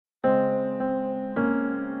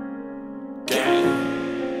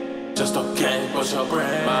just okay, what's your brain?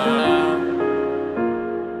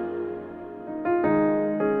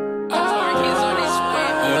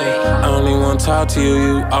 I only wanna talk to you,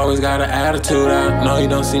 you always got an attitude. I know you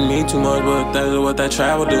don't see me too much, but that's what that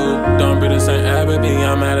travel do. Don't be the same air, baby,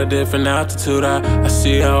 I'm at a different altitude. I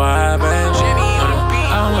see how I baby.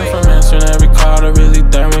 I went from answering every call to really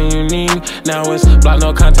there when you need me. Now it's block,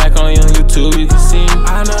 no contact, only on YouTube, you can see me.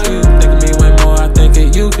 I know you think of me way more, I think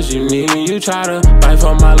of you, cause you need me. You try to fight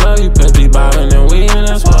for my love, you best be bobbing and weaving,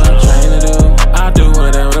 that's what I'm trained to do. I do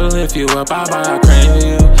whatever to lift you up, I buy a crane for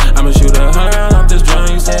you. I'ma shoot 100 rounds off this drum,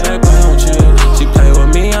 you say they play with you. She play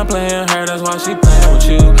with me, I'm playing her, that's why she playing with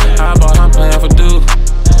you. I bought, I'm playing for Duke.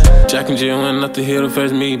 Jack and Jill went up the hill to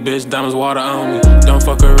fetch me, bitch, diamonds water on me. Don't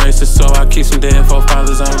fuck a racist, so I keep some dead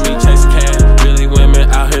forefathers on me. Chasing cash, really women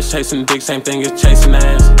out here chasing dick, same thing as chasing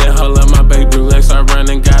ass. Then hold up my baby blue legs, I run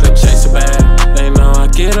and gotta chase it back. They know I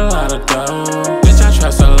get a lot of dough. Bitch, I try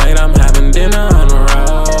so late, I'm having dinner on the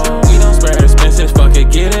road. We don't spare expenses, fuck it,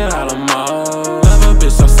 get it out of mode. Love a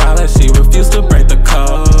bitch so solid, she refused to break the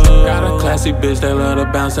code. Got a classy bitch, they love to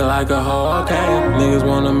bounce it like a hoe, okay. Niggas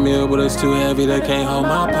want a meal, but it's too heavy, they can't hold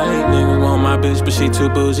my plate. Niggas want my bitch, but she too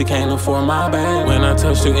bougie, can't afford my babe. When I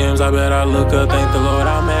touch 2 M's, I bet I look up, thank the Lord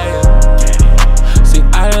I made. See,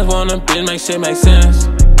 I just want a bitch, make shit make sense.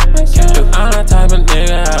 Cause I'm the type of nigga